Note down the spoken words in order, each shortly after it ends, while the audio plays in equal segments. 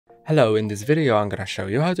Hello, in this video I'm gonna show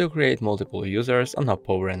you how to create multiple users on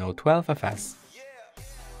Oppo Reno 12FS.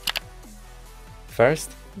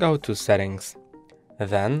 First, go to Settings,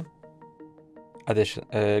 then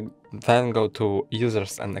go to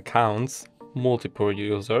Users and Accounts, Multiple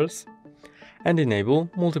Users, and enable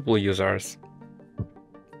Multiple Users.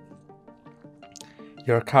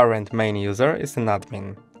 Your current main user is an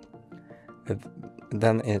admin.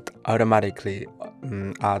 Then it automatically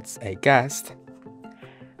adds a guest,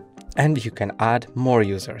 and you can add more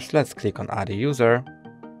users. Let's click on Add a User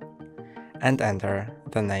and enter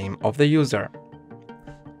the name of the user.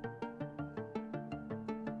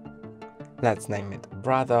 Let's name it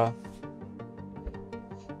Brother.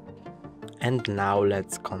 And now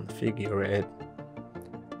let's configure it.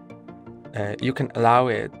 You can allow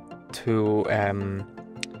it to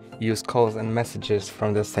use calls and messages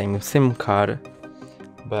from the same SIM card,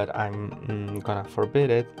 but I'm gonna forbid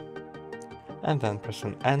it. And then press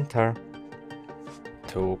on Enter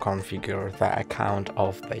to configure the account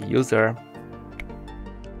of the user.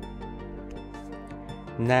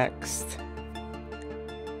 Next.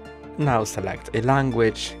 Now select a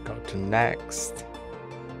language, go to Next.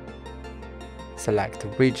 Select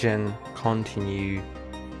region, continue.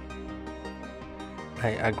 I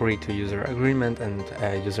agree to user agreement and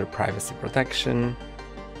user privacy protection.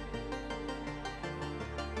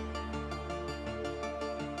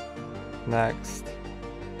 Next.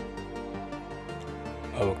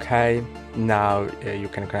 Okay, now you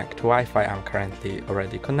can connect to Wi-Fi. I'm currently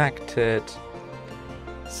already connected.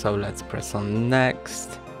 So let's press on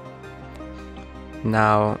Next.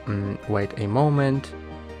 Now wait a moment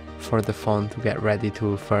for the phone to get ready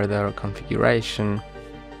to further configuration.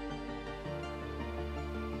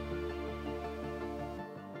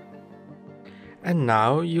 And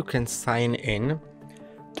now you can sign in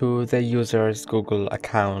to the user's Google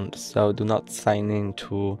account. So do not sign in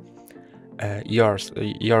to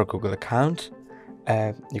your Google account.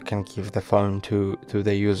 You can give the phone to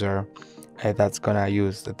the user that's gonna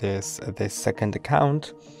use this second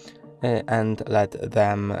account and let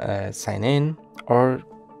them sign in, or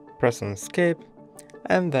press on skip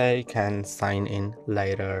and they can sign in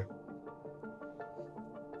later.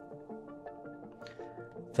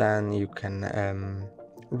 Then you can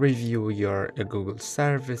review your Google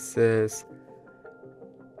services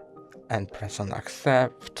and press on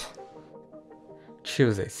accept.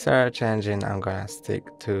 Choose a search engine. I'm gonna stick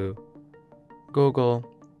to Google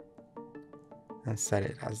and set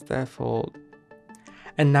it as default.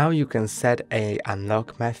 And now you can set a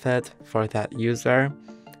unlock method for that user.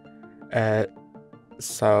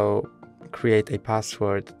 So create a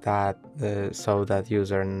password that so that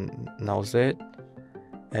user knows it.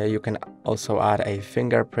 You can also add a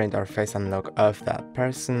fingerprint or face unlock of that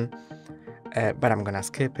person, but I'm gonna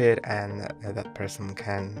skip it, and that person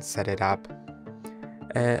can set it up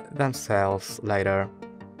themselves later.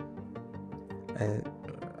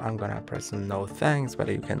 I'm gonna press on no thanks, but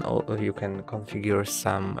you can configure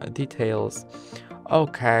some details.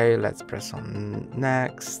 Okay, let's press on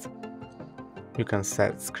next. You can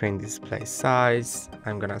set screen display size.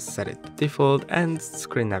 I'm gonna set it to default, and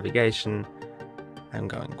screen navigation. I'm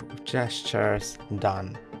going with gestures.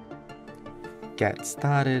 Done. Get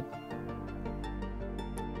started.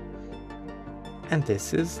 And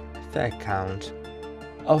this is the account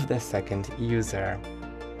of the second user.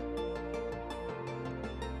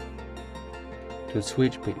 To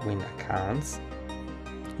switch between accounts,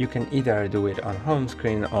 you can either do it on home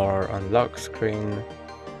screen or on lock screen.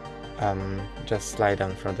 Just slide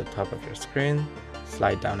down from the top of your screen,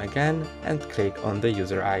 slide down again, and click on the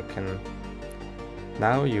user icon.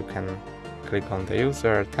 Now you can click on the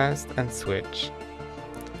user, test, and switch.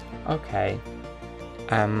 Okay.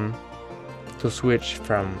 To switch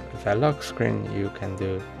from the lock screen, you can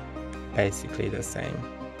do basically the same.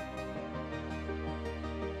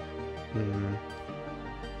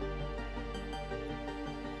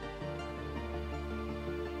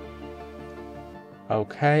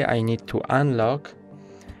 Okay, I need to unlock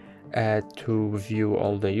to view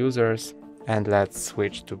all the users, and let's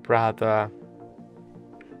switch to Brother.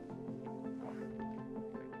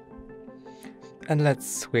 And let's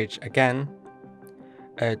switch again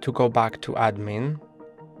to go back to admin.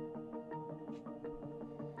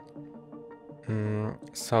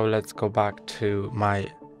 So let's go back to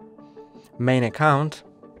my main account.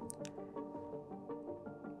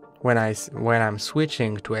 When I'm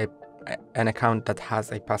switching to an account that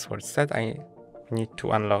has a password set, I need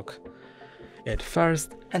to unlock it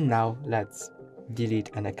first. And now let's delete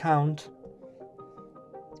an account.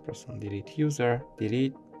 Let's press on delete user,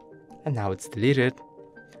 delete, and now it's deleted.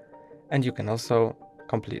 And you can also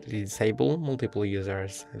completely disable multiple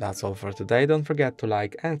users. That's all for today. Don't forget to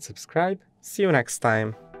like and subscribe. See you next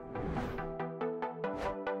time.